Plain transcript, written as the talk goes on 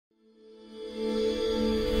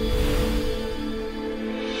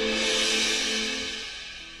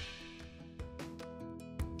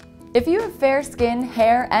If you have fair skin,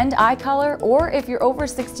 hair, and eye color, or if you're over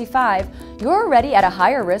 65, you're already at a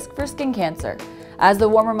higher risk for skin cancer. As the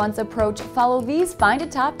warmer months approach, follow these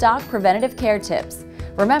FindaTopDoc preventative care tips.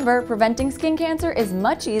 Remember, preventing skin cancer is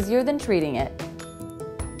much easier than treating it.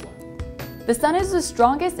 The sun is the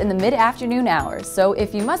strongest in the mid-afternoon hours, so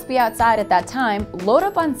if you must be outside at that time, load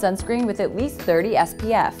up on sunscreen with at least 30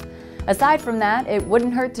 SPF. Aside from that, it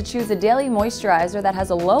wouldn't hurt to choose a daily moisturizer that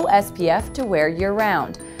has a low SPF to wear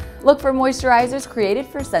year-round. Look for moisturizers created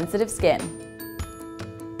for sensitive skin.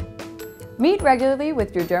 Meet regularly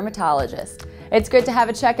with your dermatologist. It's good to have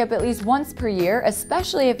a checkup at least once per year,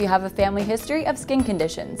 especially if you have a family history of skin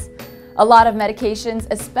conditions. A lot of medications,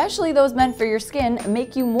 especially those meant for your skin,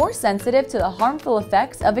 make you more sensitive to the harmful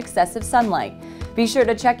effects of excessive sunlight. Be sure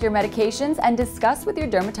to check your medications and discuss with your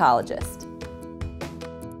dermatologist.